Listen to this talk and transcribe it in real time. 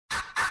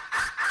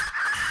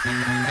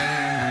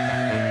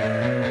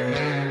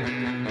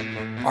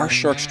Our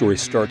shark story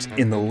starts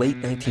in the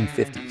late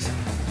 1950s.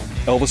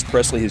 Elvis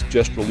Presley has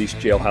just released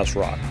Jailhouse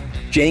Rock.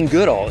 Jane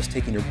Goodall is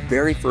taking her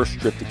very first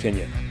trip to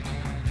Kenya.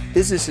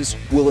 Physicists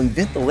will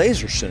invent the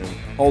laser soon,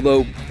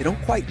 although they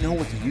don't quite know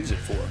what to use it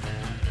for.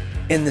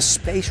 And the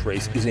space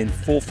race is in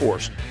full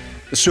force.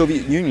 The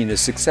Soviet Union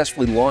has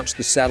successfully launched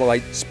the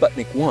satellite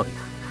Sputnik 1,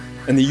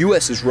 and the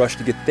US has rushed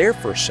to get their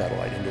first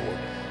satellite into orbit.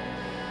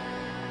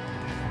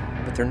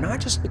 But they're not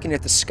just looking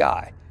at the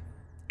sky.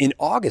 In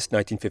August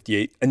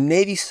 1958, a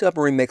Navy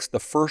submarine makes the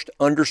first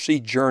undersea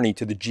journey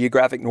to the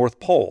geographic North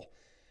Pole.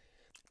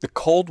 The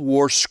Cold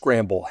War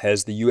scramble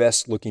has the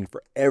U.S. looking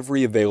for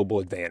every available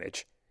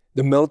advantage.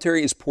 The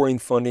military is pouring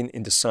funding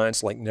into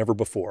science like never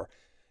before.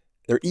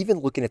 They're even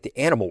looking at the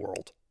animal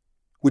world,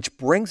 which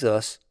brings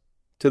us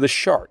to the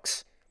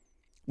sharks.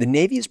 The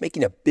Navy is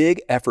making a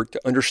big effort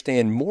to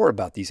understand more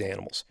about these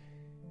animals.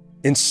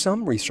 And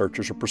some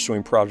researchers are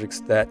pursuing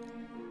projects that,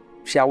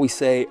 shall we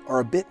say, are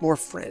a bit more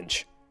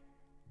fringe.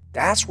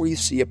 That's where you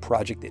see a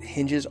project that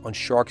hinges on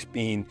sharks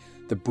being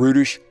the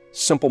brutish,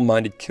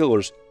 simple-minded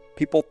killers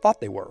people thought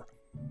they were.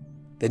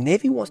 The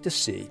Navy wants to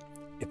see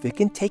if it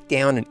can take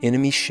down an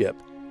enemy ship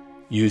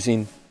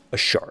using a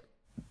shark.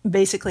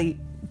 Basically,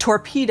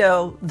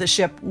 torpedo the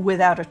ship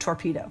without a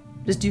torpedo,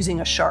 just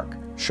using a shark.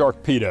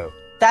 Sharkpedo.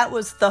 That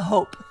was the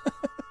hope.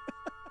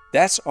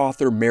 That's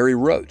author Mary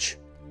Roach.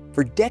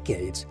 For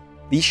decades,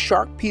 these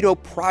Sharkpedo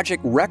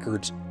project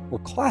records were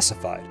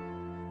classified,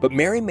 but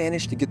Mary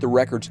managed to get the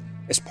records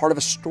as part of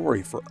a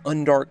story for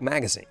Undark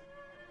magazine.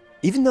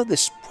 Even though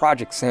this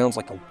project sounds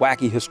like a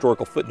wacky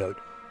historical footnote,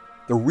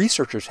 the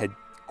researchers had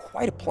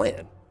quite a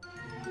plan.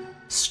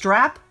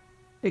 Strap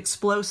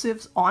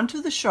explosives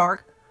onto the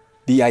shark.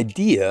 The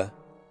idea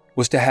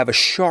was to have a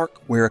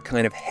shark wear a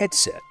kind of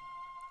headset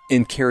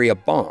and carry a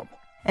bomb.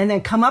 And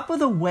then come up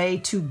with a way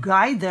to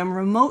guide them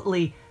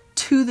remotely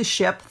to the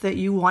ship that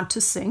you want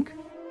to sink.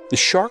 The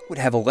shark would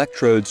have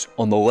electrodes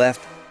on the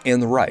left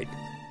and the right.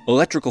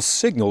 Electrical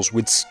signals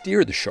would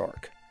steer the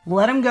shark.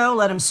 Let him go,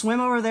 let him swim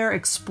over there,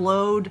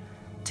 explode,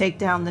 take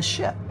down the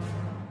ship.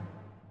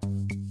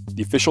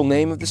 The official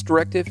name of this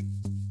directive?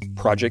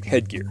 Project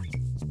Headgear.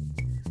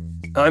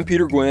 I'm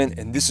Peter Gwynn,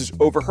 and this is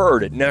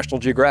Overheard at National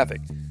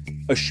Geographic,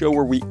 a show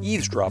where we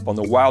eavesdrop on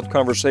the wild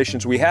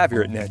conversations we have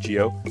here at Nat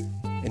Geo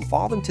and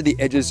follow them to the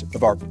edges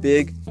of our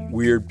big,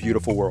 weird,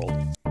 beautiful world.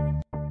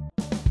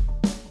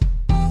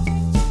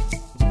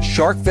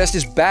 Shark Fest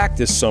is back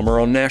this summer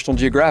on National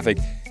Geographic,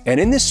 and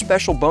in this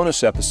special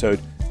bonus episode,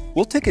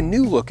 we'll take a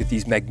new look at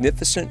these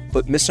magnificent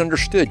but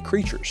misunderstood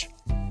creatures.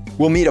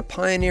 We'll meet a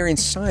pioneering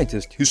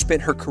scientist who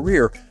spent her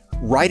career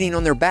riding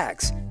on their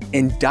backs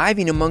and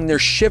diving among their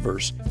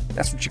shivers.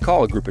 That's what you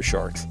call a group of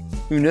sharks.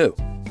 Who knew?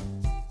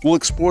 We'll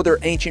explore their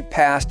ancient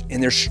past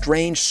and their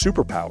strange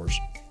superpowers.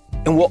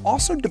 And we'll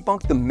also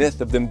debunk the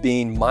myth of them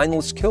being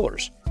mindless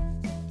killers.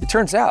 It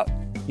turns out,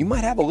 you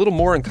might have a little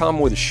more in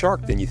common with a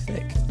shark than you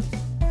think.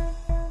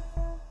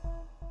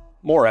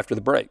 More after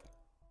the break.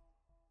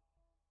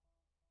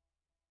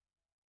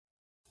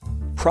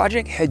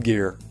 Project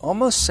Headgear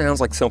almost sounds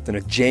like something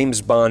a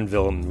James Bond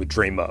villain would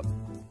dream up.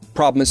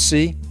 Problem at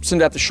sea,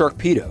 send out the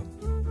Sharkpedo.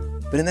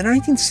 But in the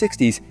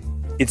 1960s,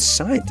 it's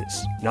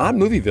scientists, not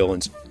movie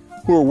villains,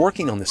 who are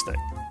working on this thing.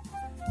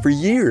 For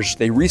years,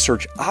 they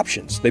research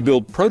options, they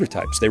build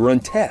prototypes, they run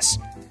tests.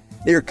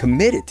 They are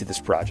committed to this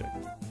project.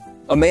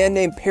 A man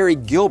named Perry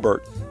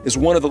Gilbert is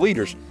one of the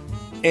leaders.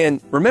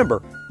 And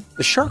remember,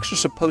 the sharks are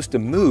supposed to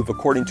move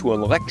according to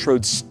an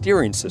electrode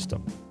steering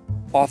system.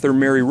 Author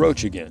Mary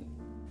Roach again.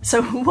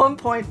 So at one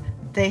point,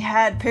 they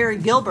had Perry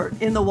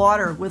Gilbert in the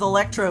water with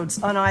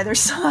electrodes on either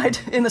side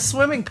in a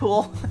swimming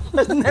pool.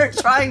 And they're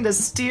trying to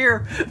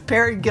steer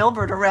Perry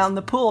Gilbert around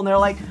the pool. And they're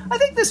like, I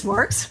think this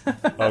works.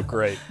 Oh,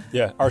 great.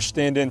 Yeah, our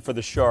stand-in for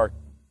the shark.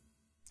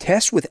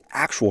 Tests with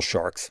actual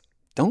sharks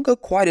don't go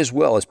quite as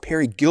well as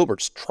Perry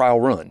Gilbert's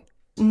trial run.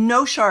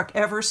 No shark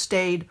ever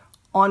stayed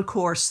on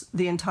course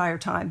the entire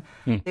time.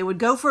 They would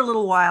go for a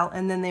little while,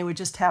 and then they would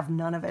just have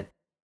none of it.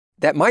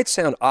 That might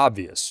sound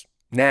obvious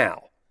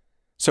now.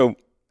 So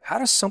how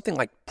does something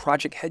like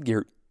Project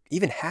Headgear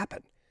even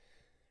happen?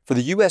 For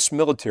the U.S.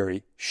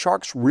 military,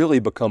 sharks really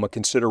become a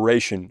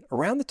consideration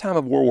around the time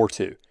of World War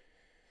II.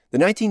 The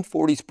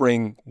 1940s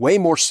bring way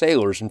more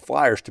sailors and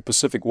flyers to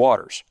Pacific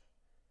waters.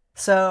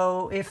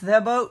 So if the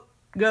boat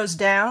goes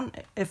down,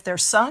 if they're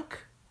sunk,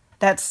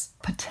 that's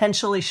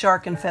potentially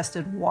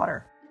shark-infested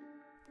water.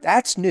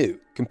 That's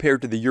new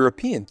compared to the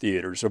European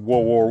theaters of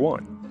World War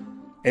I.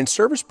 And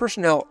service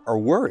personnel are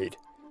worried.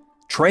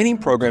 Training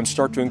programs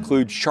start to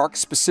include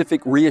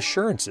shark-specific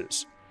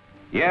reassurances.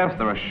 Yes,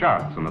 there are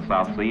sharks in the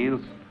South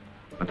Seas,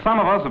 but some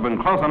of us have been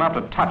close enough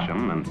to touch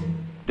them and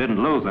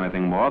didn't lose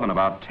anything more than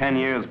about 10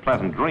 years'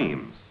 pleasant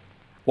dreams.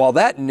 While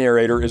that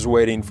narrator is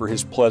waiting for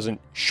his pleasant,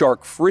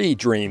 shark-free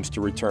dreams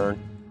to return,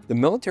 the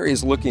military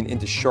is looking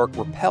into shark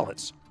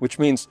repellents, which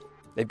means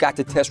they've got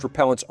to test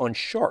repellents on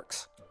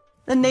sharks.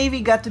 The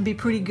Navy got to be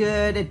pretty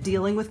good at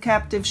dealing with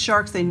captive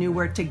sharks. They knew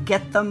where to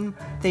get them.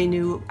 They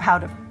knew how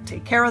to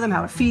take care of them,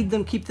 how to feed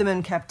them, keep them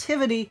in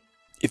captivity.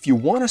 If you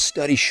want to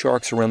study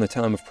sharks around the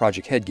time of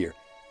Project Headgear,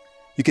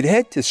 you could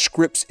head to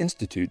Scripps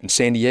Institute in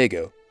San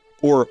Diego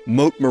or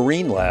Mote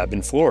Marine Lab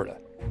in Florida,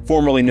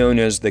 formerly known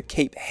as the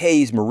Cape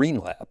Hayes Marine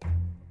Lab.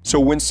 So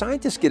when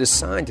scientists get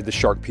assigned to the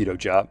Sharkpedo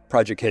job,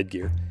 Project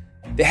Headgear,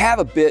 they have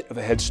a bit of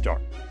a head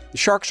start. The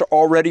sharks are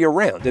already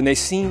around, and they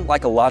seem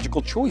like a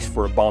logical choice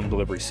for a bomb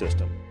delivery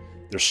system.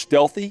 They're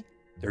stealthy,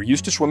 they're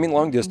used to swimming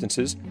long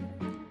distances,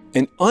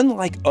 and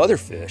unlike other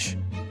fish,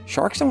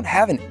 sharks don't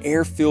have an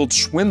air-filled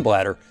swim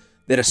bladder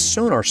that a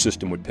sonar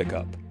system would pick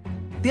up.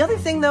 The other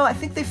thing, though, I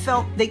think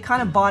they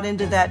kind of bought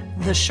into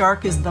that the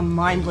shark is the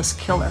mindless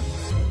killer.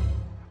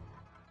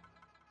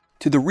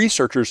 To the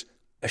researchers,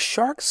 a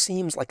shark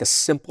seems like a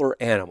simpler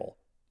animal,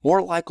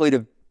 more likely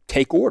to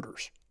take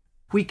orders.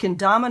 We can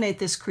dominate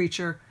this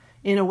creature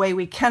in a way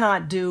we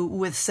cannot do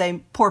with,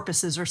 say,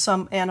 porpoises or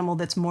some animal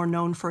that's more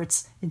known for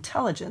its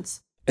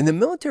intelligence. And the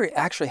military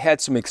actually had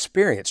some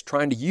experience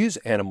trying to use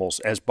animals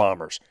as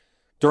bombers.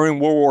 During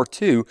World War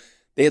II,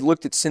 they had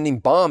looked at sending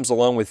bombs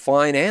along with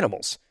flying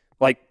animals,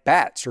 like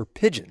bats or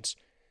pigeons.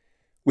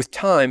 With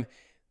time,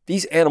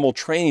 these animal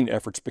training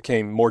efforts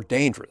became more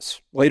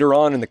dangerous. Later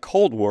on in the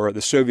Cold War,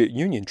 the Soviet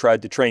Union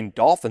tried to train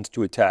dolphins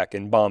to attack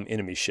and bomb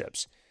enemy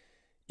ships.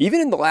 Even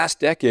in the last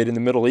decade in the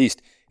Middle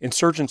East,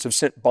 insurgents have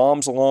sent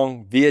bombs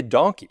along via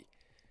donkey.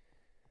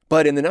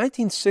 But in the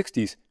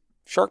 1960s,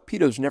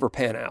 Sharkpedos never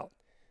pan out.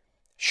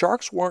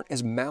 Sharks weren't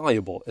as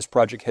malleable as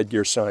Project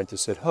Headgear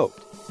scientists had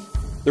hoped.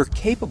 They're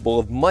capable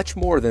of much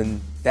more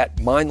than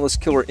that mindless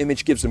killer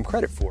image gives them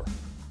credit for.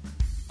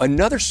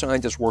 Another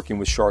scientist working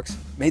with sharks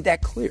made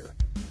that clear.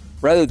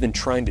 Rather than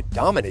trying to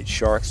dominate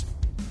sharks,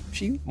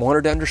 she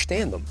wanted to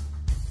understand them.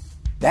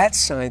 That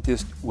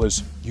scientist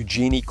was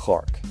Eugenie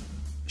Clark.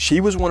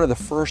 She was one of the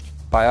first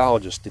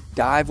biologists to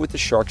dive with the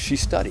sharks she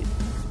studied.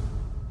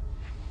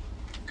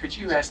 Could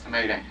you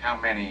estimate how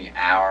many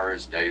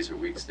hours, days, or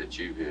weeks that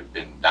you have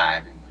been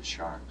diving with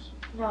sharks?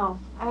 No,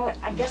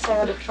 I guess I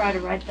ought to try to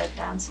write that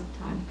down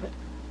sometime, but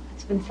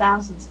it's been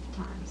thousands of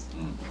times.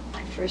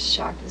 My first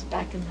shark was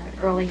back in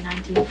the early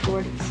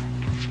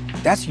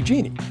 1940s. That's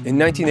Eugenie. In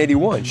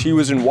 1981, she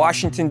was in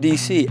Washington,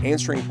 D.C.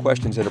 answering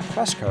questions at a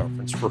press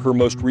conference for her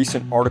most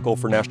recent article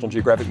for National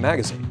Geographic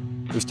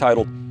magazine. It was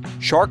titled,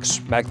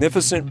 "Sharks,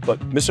 Magnificent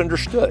but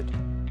Misunderstood."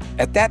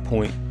 At that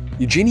point,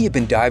 Eugenie had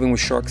been diving with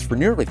sharks for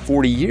nearly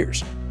 40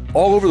 years,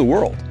 all over the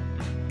world,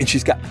 and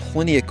she's got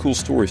plenty of cool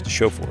stories to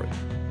show for it.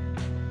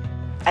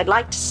 I'd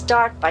like to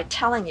start by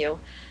telling you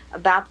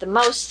about the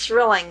most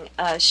thrilling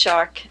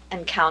shark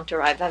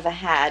encounter I've ever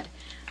had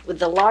with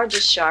the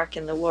largest shark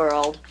in the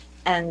world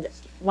and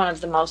one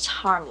of the most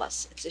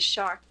harmless. It's a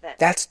shark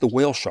That's the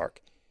whale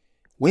shark.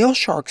 Whale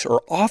sharks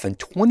are often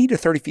 20 to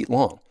 30 feet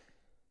long.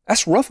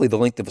 That's roughly the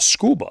length of a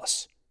school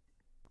bus.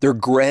 They're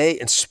gray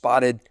and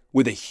spotted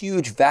with a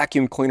huge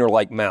vacuum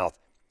cleaner-like mouth.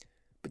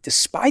 But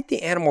despite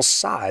the animal's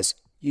size,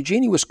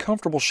 Eugenie was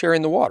comfortable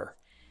sharing the water.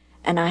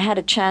 And I had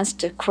a chance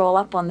to crawl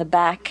up on the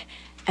back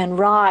and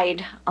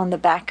ride on the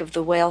back of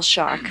the whale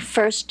shark,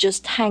 first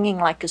just hanging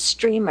like a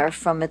streamer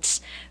from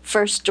its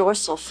first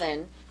dorsal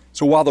fin.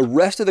 So while the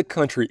rest of the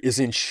country is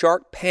in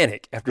shark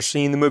panic after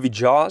seeing the movie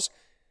Jaws,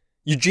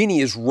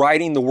 Eugenie is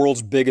riding the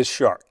world's biggest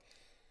shark.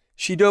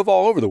 She dove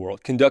all over the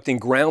world, conducting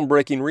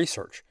groundbreaking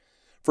research.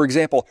 For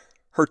example,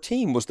 her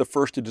team was the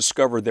first to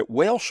discover that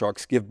whale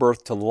sharks give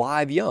birth to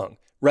live young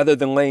rather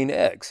than laying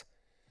eggs.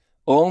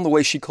 Along the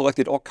way, she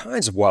collected all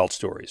kinds of wild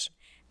stories.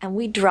 And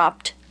we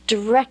dropped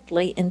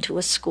directly into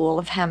a school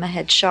of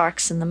hammerhead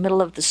sharks in the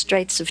middle of the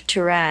Straits of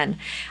Tiran.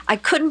 I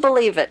couldn't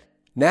believe it.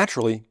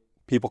 Naturally,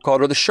 people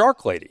called her the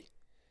Shark Lady.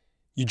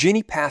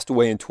 Eugenie passed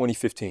away in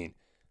 2015,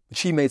 but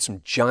she made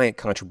some giant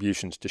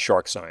contributions to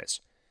shark science.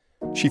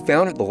 She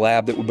founded the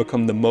lab that would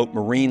become the Mote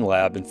Marine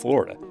Lab in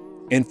Florida,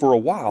 and for a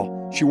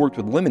while, she worked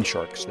with lemon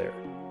sharks there.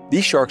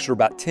 These sharks are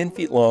about 10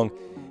 feet long,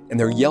 and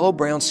their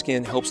yellow-brown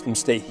skin helps them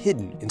stay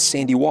hidden in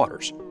sandy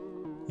waters.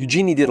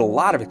 Eugenie did a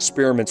lot of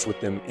experiments with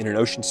them in an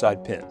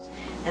oceanside pen.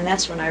 And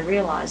that's when I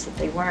realized that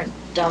they weren't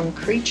dumb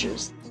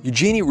creatures.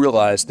 Eugenie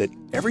realized that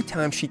every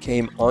time she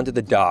came onto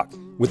the dock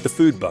with the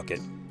food bucket,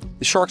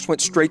 the sharks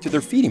went straight to their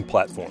feeding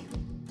platform.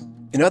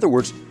 In other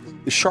words,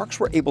 the sharks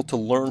were able to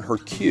learn her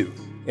cue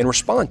and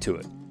respond to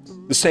it,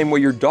 the same way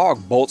your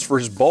dog bolts for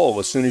his bowl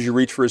as soon as you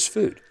reach for his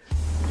food.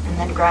 And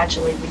then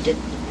gradually we did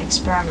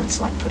experiments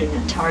like putting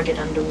a target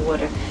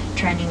underwater,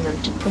 training them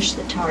to push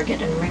the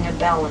target and ring a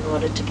bell in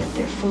order to get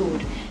their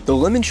food. The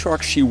lemon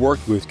sharks she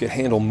worked with could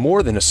handle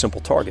more than a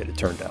simple target, it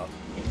turned out.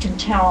 It can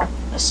tell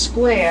a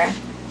square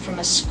from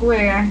a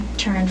square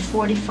turned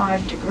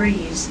 45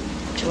 degrees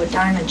to a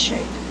diamond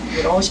shape. It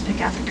would always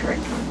pick out the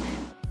correct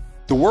one.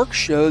 The work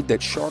showed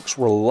that sharks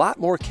were a lot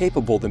more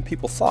capable than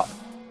people thought.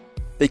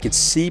 They could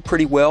see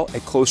pretty well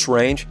at close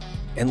range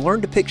and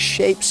learn to pick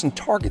shapes and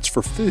targets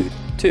for food,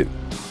 too.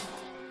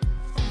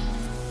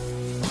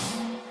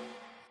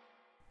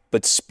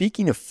 But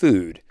speaking of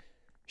food,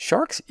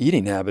 sharks'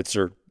 eating habits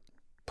are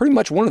pretty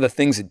much one of the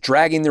things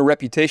dragging their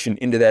reputation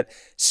into that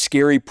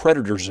scary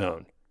predator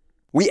zone.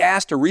 We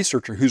asked a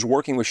researcher who's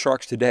working with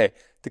sharks today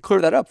to clear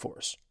that up for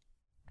us.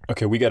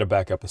 Okay, we got to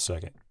back up a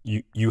second.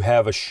 You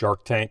have a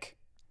shark tank?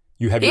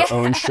 You have your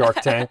own shark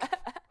tank?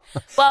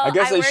 Well, I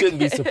guess I shouldn't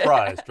be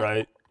surprised,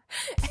 right?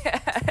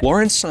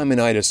 Lauren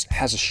Simonitis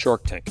has a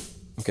shark tank.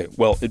 Okay,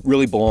 well, it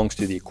really belongs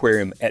to the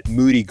aquarium at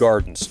Moody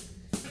Gardens,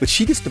 but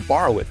she gets to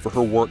borrow it for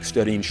her work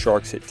studying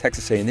sharks at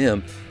Texas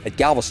A&M at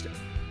Galveston.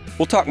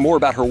 We'll talk more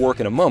about her work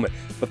in a moment,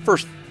 but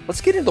first, let's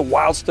get into the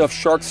wild stuff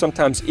sharks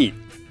sometimes eat.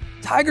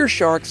 Tiger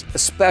sharks,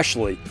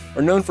 especially,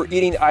 are known for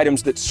eating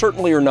items that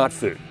certainly are not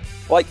food,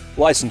 like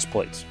license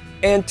plates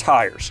and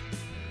tires.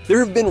 There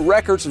have been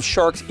records of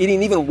sharks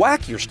eating even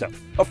wackier stuff,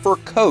 a fur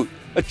coat,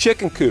 a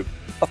chicken coop,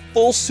 a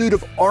full suit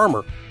of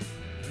armor.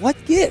 What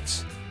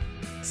gives?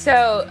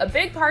 So a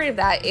big part of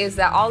that is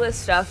that all this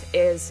stuff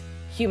is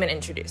human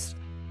introduced.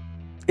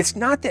 It's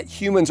not that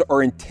humans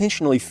are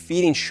intentionally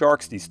feeding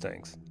sharks these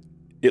things,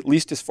 at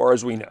least as far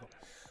as we know.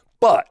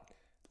 But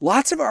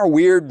lots of our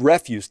weird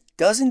refuse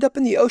does end up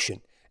in the ocean,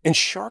 and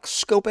sharks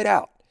scope it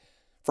out.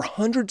 For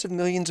hundreds of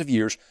millions of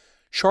years,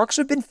 sharks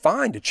have been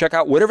fine to check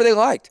out whatever they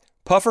liked.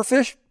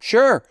 Pufferfish?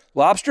 Sure.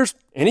 Lobsters?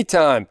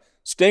 Anytime.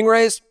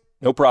 Stingrays?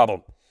 No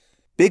problem.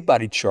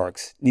 Big-bodied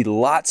sharks need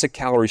lots of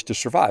calories to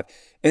survive,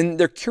 and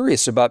they're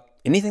curious about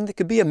anything that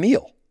could be a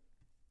meal.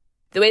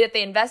 The way that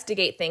they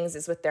investigate things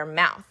is with their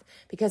mouth,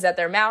 because at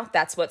their mouth,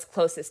 that's what's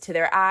closest to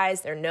their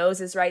eyes. Their nose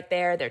is right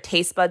there. Their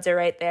taste buds are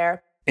right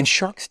there. And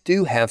sharks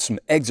do have some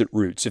exit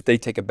routes if they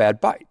take a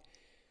bad bite.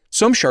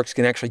 Some sharks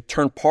can actually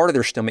turn part of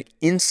their stomach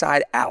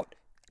inside out,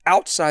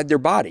 outside their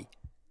body.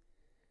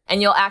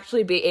 And you'll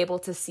actually be able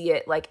to see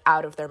it like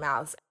out of their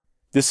mouths.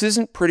 This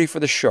isn't pretty for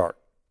the shark.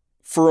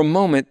 For a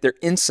moment, their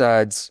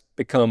insides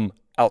become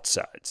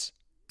outsides.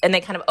 And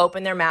they kind of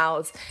open their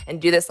mouths and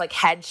do this like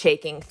head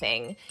shaking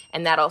thing,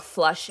 and that'll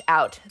flush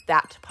out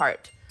that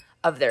part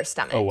of their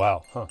stomach. Oh,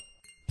 wow. Huh.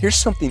 Here's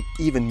something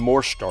even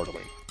more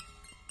startling.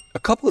 A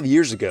couple of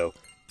years ago,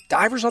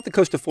 divers off the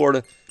coast of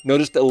Florida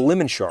noticed a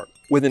lemon shark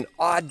with an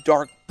odd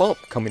dark bump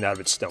coming out of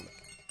its stomach.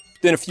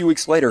 Then a few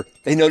weeks later,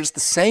 they noticed the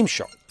same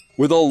shark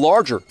with a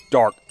larger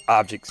dark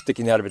object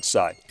sticking out of its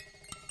side.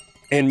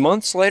 And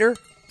months later,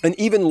 an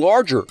even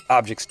larger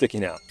object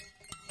sticking out.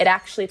 It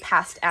actually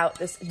passed out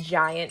this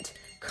giant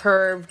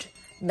curved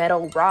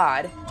metal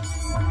rod.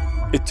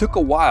 It took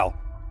a while.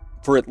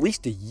 For at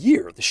least a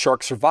year, the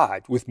shark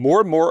survived with more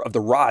and more of the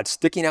rod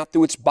sticking out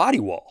through its body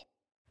wall.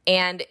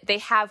 And they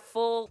have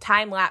full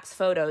time-lapse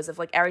photos of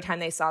like every time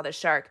they saw the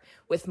shark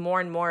with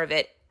more and more of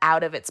it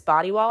out of its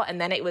body wall,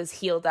 and then it was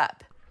healed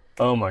up.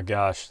 Oh my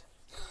gosh.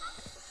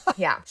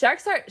 Yeah.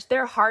 Sharks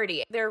they're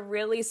hardy. They're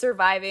really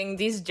surviving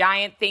these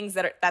giant things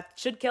that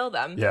should kill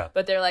them. Yeah.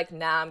 But they're like,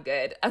 nah, I'm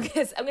good. I'm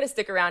gonna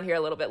stick around here a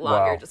little bit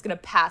longer. Wow. Just gonna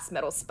pass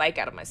metal spike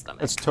out of my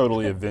stomach. That's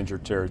totally Avenger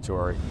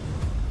territory.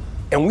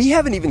 And we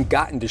haven't even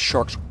gotten to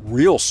sharks'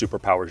 real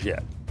superpowers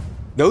yet.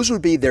 Those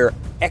would be their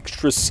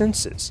extra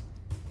senses.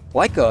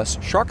 Like us,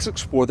 sharks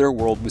explore their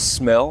world with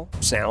smell,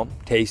 sound,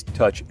 taste,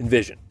 touch, and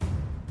vision.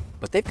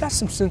 But they've got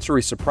some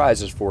sensory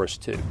surprises for us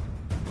too.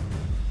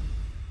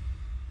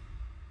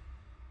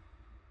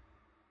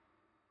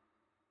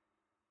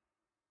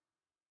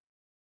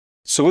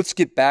 So let's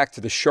get back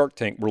to the shark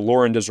tank where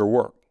Lauren does her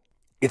work.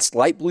 It's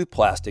light blue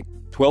plastic,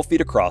 12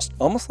 feet across,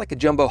 almost like a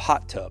jumbo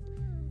hot tub.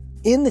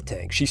 In the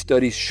tank, she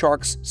studies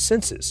sharks'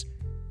 senses.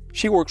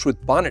 She works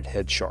with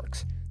bonnethead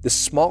sharks, the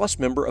smallest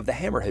member of the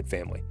hammerhead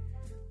family.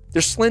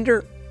 They're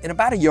slender and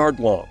about a yard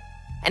long.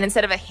 And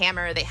instead of a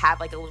hammer, they have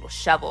like a little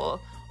shovel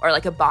or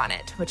like a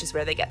bonnet, which is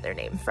where they get their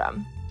name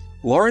from.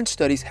 Lauren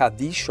studies how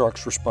these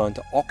sharks respond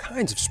to all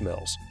kinds of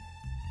smells.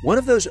 One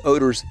of those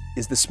odors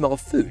is the smell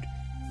of food.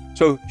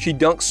 So she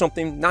dunks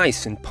something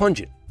nice and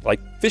pungent, like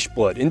fish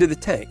blood, into the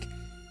tank.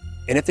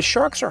 And if the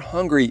sharks are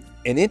hungry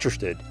and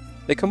interested,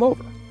 they come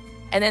over.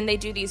 And then they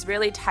do these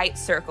really tight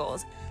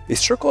circles. They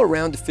circle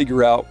around to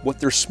figure out what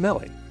they're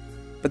smelling.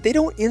 But they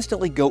don't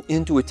instantly go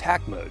into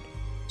attack mode.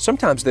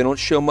 Sometimes they don't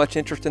show much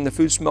interest in the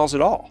food smells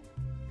at all.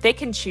 They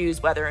can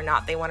choose whether or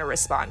not they want to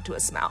respond to a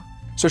smell.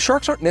 So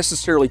sharks aren't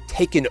necessarily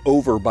taken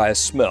over by a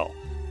smell,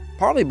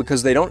 partly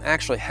because they don't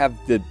actually have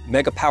the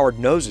mega-powered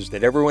noses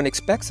that everyone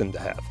expects them to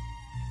have.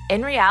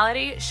 In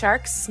reality,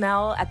 sharks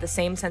smell at the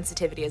same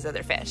sensitivity as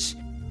other fish.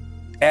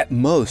 At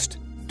most,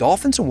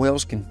 dolphins and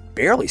whales can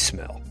barely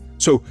smell.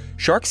 So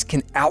sharks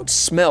can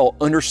outsmell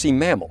undersea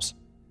mammals,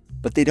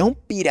 but they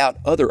don't beat out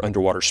other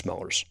underwater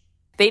smellers.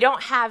 They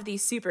don't have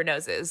these super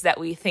noses that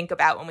we think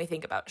about when we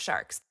think about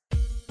sharks.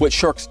 What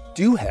sharks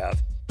do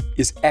have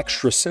is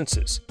extra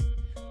senses.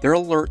 They're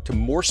alert to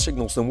more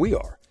signals than we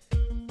are,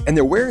 and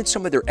they're wearing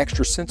some of their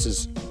extra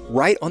senses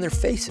right on their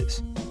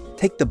faces.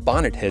 Take the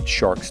bonnethead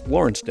sharks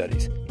Lauren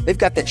studies. They've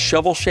got that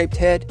shovel-shaped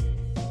head,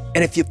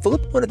 and if you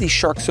flip one of these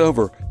sharks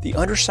over, the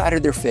underside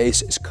of their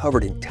face is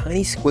covered in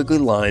tiny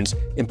squiggly lines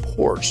and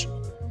pores.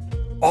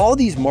 All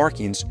these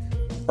markings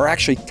are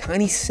actually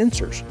tiny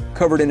sensors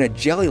covered in a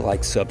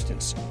jelly-like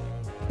substance.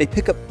 They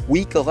pick up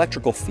weak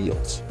electrical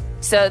fields.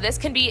 So this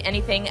can be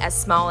anything as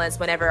small as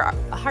whenever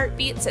a heart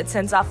beats, it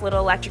sends off little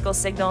electrical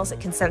signals. It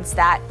can sense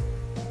that.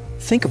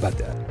 Think about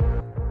that.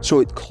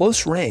 So at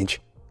close range,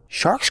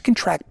 sharks can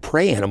track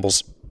prey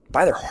animals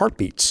by their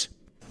heartbeats.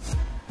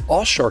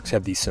 All sharks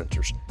have these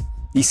sensors.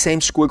 These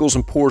same squiggles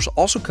and pores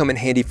also come in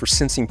handy for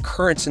sensing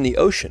currents in the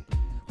ocean.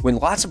 When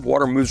lots of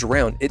water moves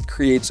around, it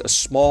creates a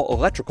small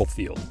electrical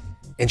field,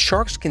 and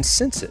sharks can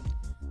sense it.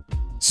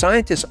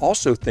 Scientists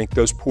also think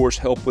those pores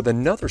help with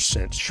another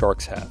sense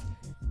sharks have.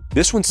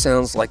 This one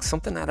sounds like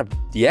something out of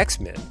the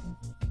X-Men.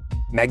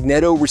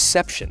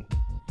 Magnetoreception.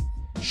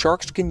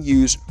 Sharks can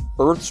use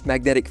Earth's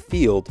magnetic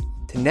field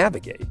to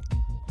navigate.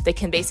 They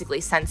can basically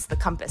sense the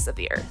compass of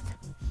the Earth.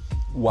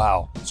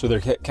 Wow. So they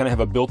kind of have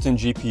a built-in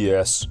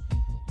GPS,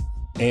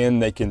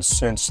 and they can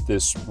sense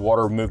this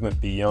water movement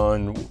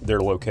beyond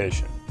their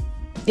location.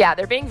 Yeah,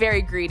 they're being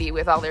very greedy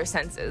with all their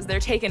senses. They're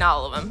taking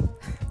all of them.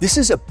 This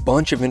is a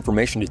bunch of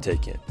information to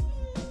take in,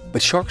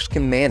 but sharks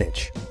can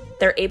manage.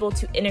 They're able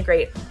to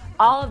integrate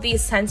all of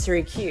these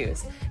sensory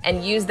cues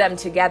and use them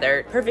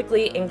together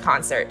perfectly in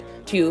concert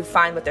to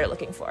find what they're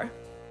looking for.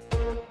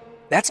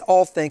 That's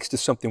all thanks to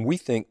something we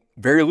think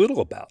very little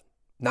about.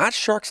 Not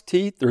sharks'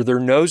 teeth or their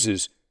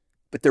noses,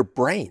 but their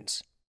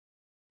brains.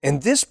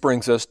 And this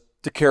brings us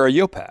to Kara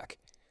Jopak.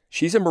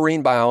 She's a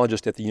marine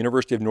biologist at the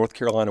University of North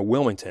Carolina,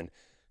 Wilmington,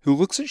 who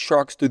looks at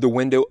sharks through the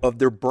window of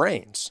their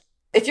brains.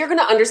 If you're going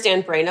to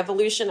understand brain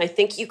evolution, I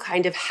think you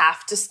kind of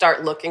have to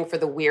start looking for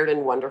the weird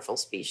and wonderful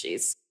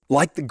species.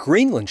 Like the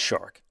Greenland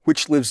shark,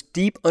 which lives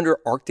deep under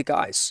Arctic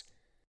ice.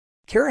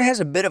 Kara has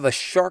a bit of a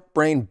shark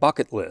brain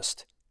bucket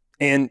list,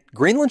 and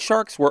Greenland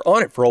sharks were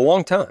on it for a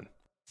long time.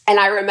 And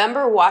I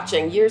remember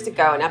watching years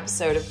ago an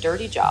episode of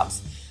Dirty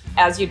Jobs,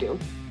 as you do.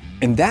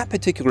 In that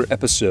particular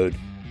episode,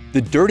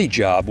 the dirty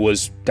job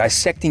was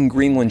dissecting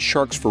Greenland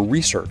sharks for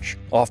research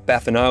off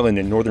Baffin Island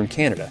in northern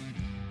Canada.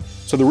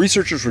 So the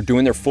researchers were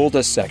doing their full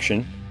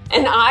dissection.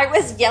 And I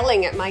was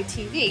yelling at my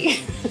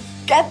TV,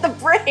 get the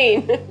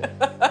brain.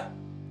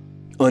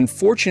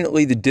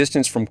 Unfortunately, the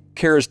distance from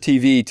Kara's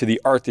TV to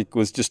the Arctic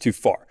was just too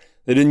far.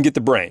 They didn't get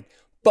the brain.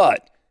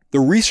 But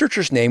the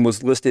researcher's name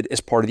was listed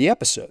as part of the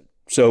episode.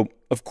 So,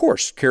 of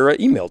course, Kara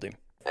emailed him.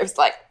 I was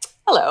like,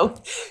 hello,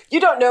 you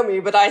don't know me,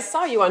 but I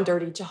saw you on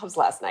Dirty Jobs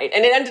last night.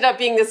 And it ended up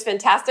being this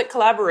fantastic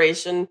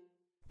collaboration.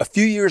 A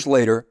few years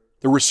later,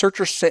 the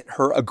researcher sent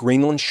her a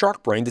Greenland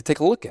shark brain to take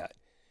a look at.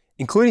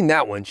 Including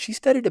that one, she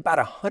studied about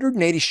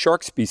 180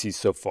 shark species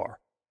so far.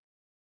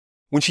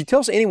 When she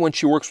tells anyone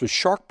she works with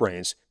shark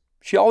brains,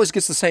 she always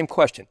gets the same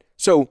question.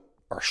 So,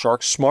 are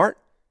sharks smart?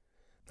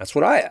 That's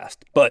what I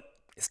asked, but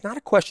it's not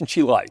a question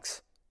she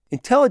likes.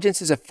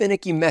 Intelligence is a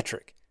finicky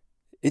metric.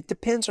 It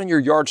depends on your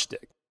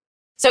yardstick.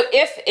 So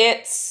if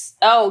it's,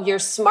 oh, you're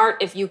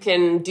smart if you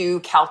can do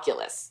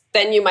calculus,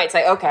 then you might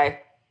say, okay,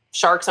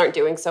 sharks aren't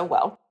doing so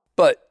well.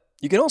 But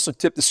you can also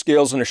tip the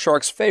scales in a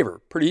shark's favor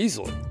pretty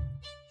easily.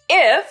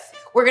 If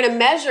we're going to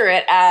measure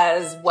it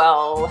as,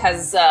 well,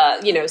 has,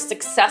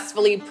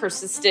 successfully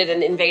persisted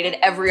and invaded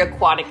every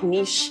aquatic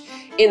niche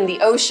in the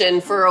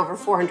ocean for over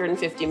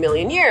 450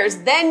 million years,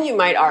 then you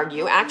might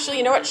argue, actually,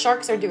 you know what,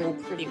 sharks are doing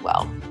pretty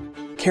well.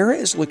 Kara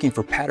is looking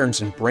for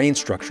patterns in brain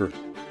structure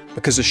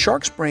because a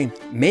shark's brain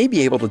may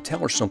be able to tell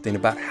her something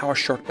about how a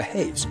shark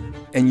behaves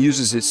and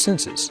uses its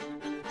senses.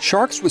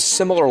 Sharks with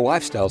similar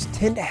lifestyles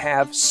tend to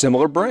have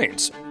similar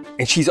brains,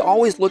 and she's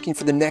always looking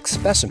for the next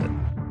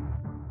specimen.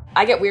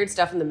 I get weird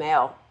stuff in the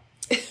mail.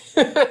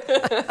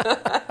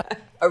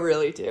 I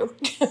really do.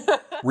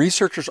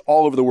 Researchers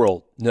all over the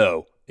world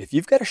know if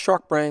you've got a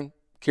shark brain,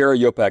 Kara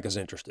Jopak is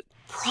interested.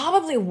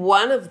 Probably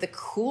one of the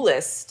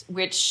coolest,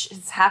 which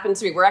has happened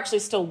to me. We're actually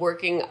still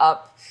working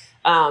up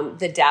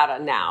the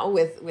data now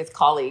with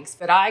colleagues,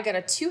 but I got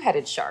a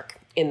two-headed shark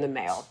in the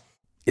mail.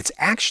 It's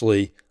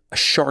actually a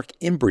shark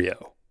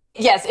embryo.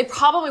 Yes, it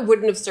probably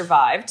wouldn't have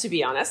survived, to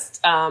be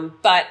honest.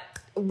 But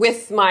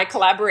with my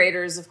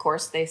collaborators, of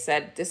course, they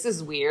said, this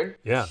is weird.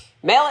 Yeah.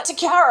 Mail it to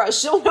Kara.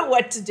 She'll know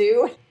what to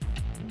do.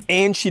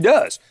 And she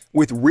does.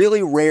 With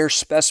really rare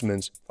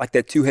specimens, like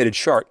that two-headed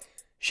shark,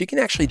 she can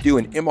actually do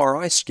an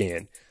MRI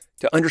scan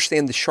to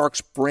understand the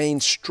shark's brain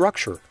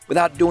structure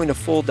without doing a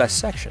full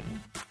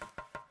dissection.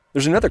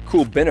 There's another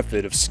cool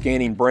benefit of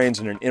scanning brains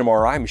in an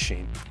MRI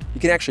machine.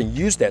 You can actually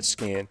use that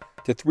scan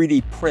to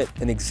 3D print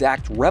an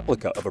exact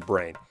replica of a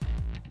brain.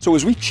 So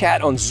as we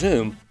chat on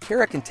Zoom,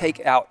 Kara can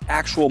take out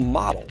actual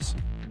models.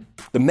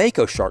 The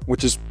mako shark,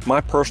 which is my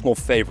personal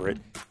favorite,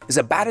 is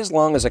about as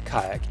long as a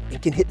kayak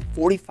and can hit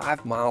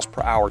 45 miles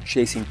per hour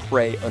chasing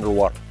prey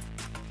underwater.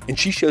 And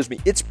she shows me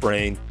its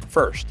brain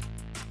first.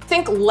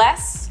 Think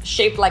less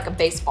shaped like a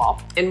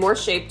baseball and more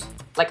shaped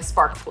like a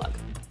spark plug.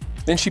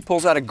 Then she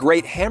pulls out a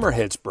great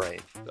hammerhead's brain.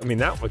 I mean,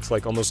 that looks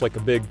like almost like a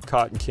big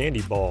cotton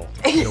candy ball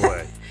in a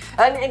way.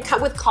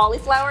 and with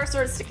cauliflower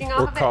sort of sticking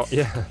off of it.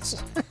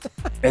 Yes.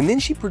 And then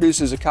she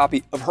produces a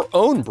copy of her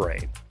own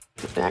brain.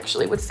 It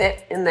actually would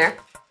fit in there.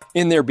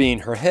 In there being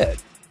her head.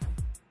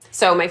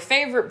 So my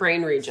favorite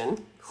brain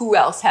region, who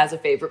else has a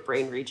favorite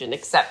brain region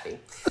except me,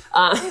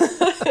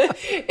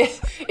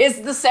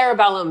 is the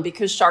cerebellum,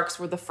 because sharks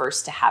were the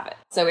first to have it.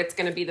 So it's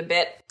going to be the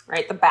bit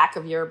right the back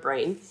of your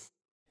brain.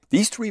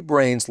 These three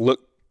brains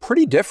look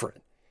pretty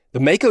different. The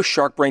Mako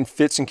shark brain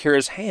fits in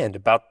Kara's hand,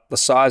 about the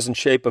size and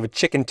shape of a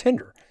chicken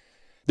tender.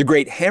 The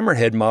great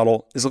hammerhead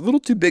model is a little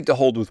too big to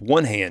hold with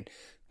one hand,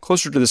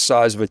 closer to the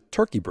size of a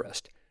turkey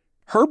breast.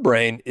 Her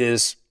brain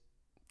is,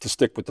 to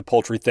stick with the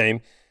poultry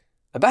theme,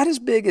 about as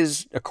big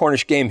as a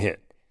Cornish game hen.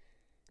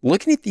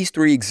 Looking at these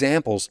three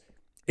examples,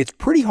 it's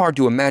pretty hard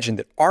to imagine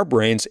that our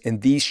brains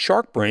and these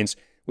shark brains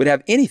would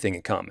have anything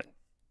in common.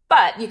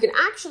 But you can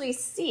actually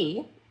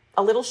see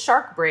a little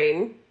shark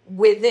brain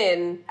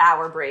within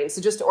our brain. So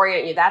just to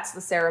orient you, that's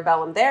the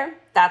cerebellum there.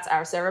 That's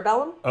our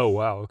cerebellum. Oh,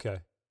 wow,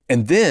 okay.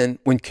 And then,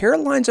 when Kara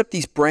lines up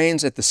these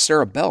brains at the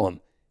cerebellum,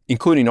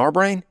 including our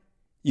brain,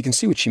 you can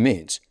see what she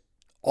means.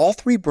 All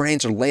three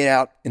brains are laid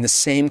out in the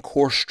same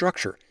core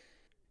structure.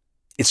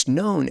 It's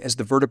known as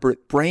the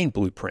vertebrate brain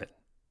blueprint.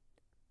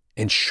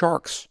 And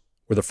sharks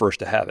were the first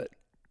to have it.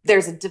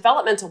 There's a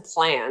developmental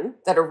plan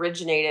that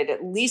originated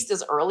at least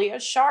as early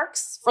as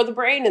sharks for the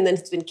brain, and then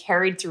it's been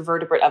carried through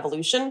vertebrate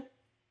evolution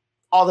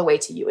all the way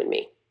to you and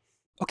me.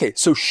 Okay,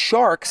 so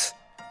sharks,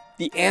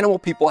 the animal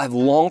people have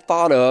long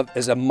thought of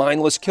as a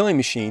mindless killing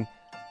machine,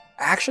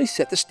 actually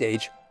set the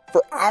stage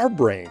for our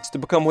brains to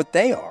become what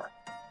they are.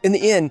 In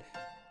the end,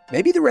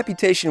 maybe the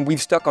reputation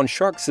we've stuck on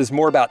sharks says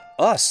more about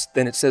us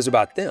than it says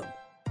about them.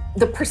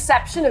 The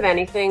perception of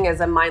anything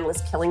as a mindless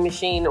killing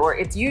machine, or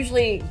it's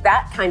usually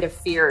that kind of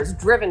fear, is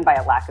driven by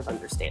a lack of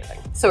understanding.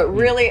 So it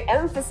really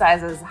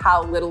emphasizes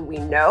how little we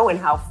know and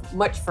how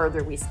much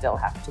further we still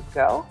have to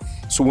go.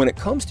 So when it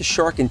comes to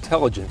shark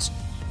intelligence,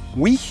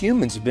 we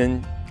humans have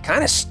been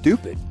kind of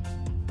stupid.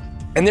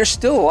 And there's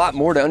still a lot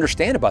more to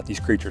understand about these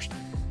creatures,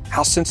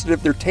 how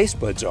sensitive their taste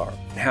buds are,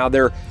 and how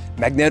their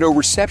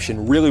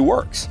magnetoreception really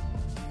works.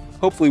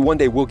 Hopefully one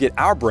day we'll get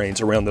our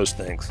brains around those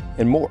things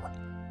and more.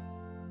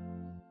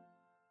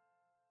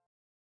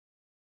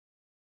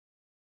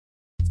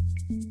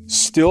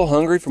 Still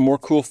hungry for more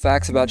cool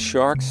facts about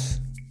sharks?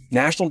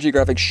 National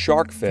Geographic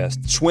Shark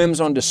Fest swims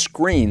onto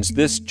screens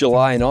this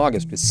July and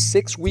August with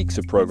 6 weeks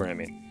of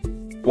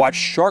programming. Watch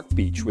Shark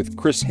Beach with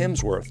Chris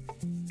Hemsworth,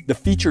 the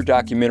feature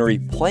documentary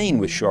Playing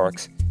with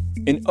Sharks,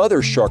 and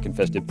other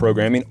shark-infested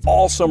programming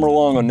all summer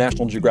long on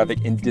National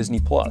Geographic and Disney+.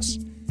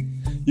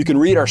 You can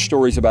read our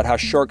stories about how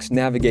sharks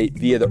navigate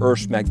via the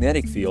Earth's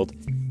magnetic field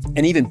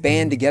and even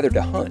band together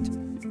to hunt.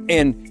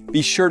 And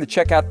be sure to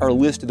check out our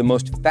list of the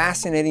most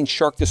fascinating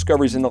shark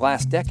discoveries in the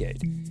last decade.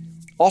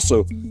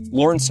 Also,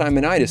 Lauren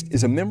Simonitis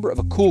is a member of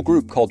a cool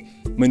group called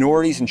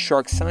Minorities in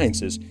Shark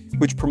Sciences,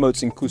 which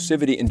promotes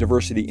inclusivity and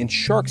diversity in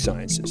shark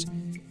sciences.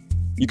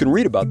 You can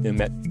read about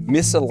them at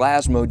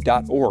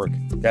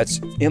misselasmo.org. That's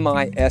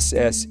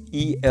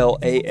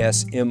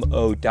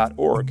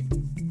misselasmo.org.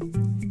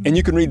 And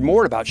you can read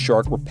more about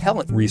shark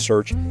repellent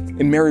research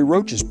in Mary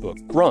Roach's book,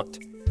 Grunt,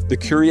 The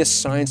Curious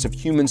Science of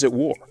Humans at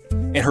War.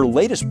 And her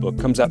latest book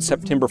comes out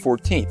September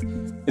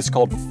 14th. It's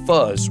called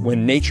Fuzz,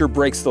 When Nature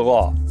Breaks the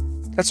Law.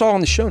 That's all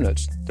in the show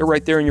notes. They're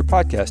right there in your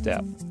podcast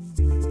app.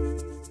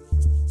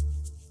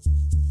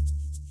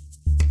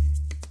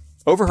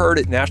 Overheard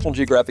at National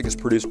Geographic is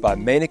produced by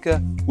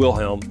Menaka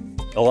Wilhelm,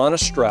 Ilana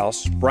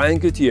Strauss, Brian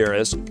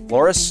Gutierrez,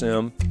 Laura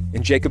Sim,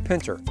 and Jacob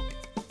Pinter.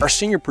 Our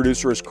senior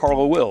producer is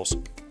Carla Wills.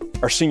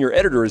 Our senior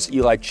editor is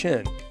Eli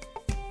Chen.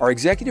 Our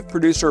executive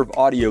producer of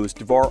audio is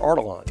Devar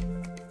Ardalan.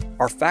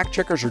 Our fact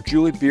checkers are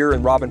Julie Beer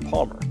and Robin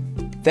Palmer.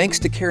 Thanks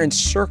to Karen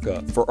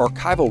Circa for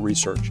archival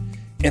research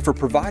and for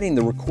providing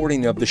the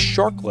recording of the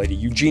shark lady,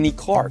 Eugenie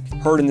Clark,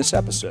 heard in this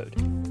episode.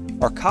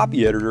 Our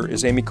copy editor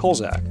is Amy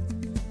Kolzak.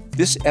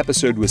 This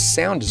episode was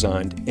sound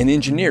designed and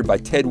engineered by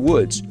Ted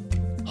Woods.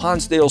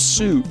 Hansdale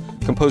Sue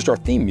composed our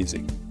theme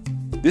music.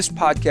 This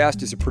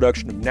podcast is a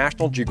production of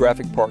National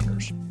Geographic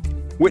Partners.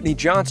 Whitney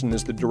Johnson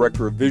is the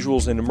director of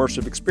visuals and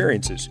immersive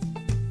experiences.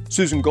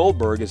 Susan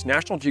Goldberg is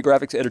National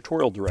Geographic's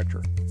editorial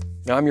director.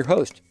 And I'm your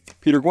host,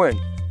 Peter Gwynn.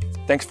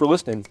 Thanks for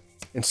listening,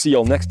 and see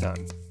y'all next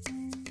time.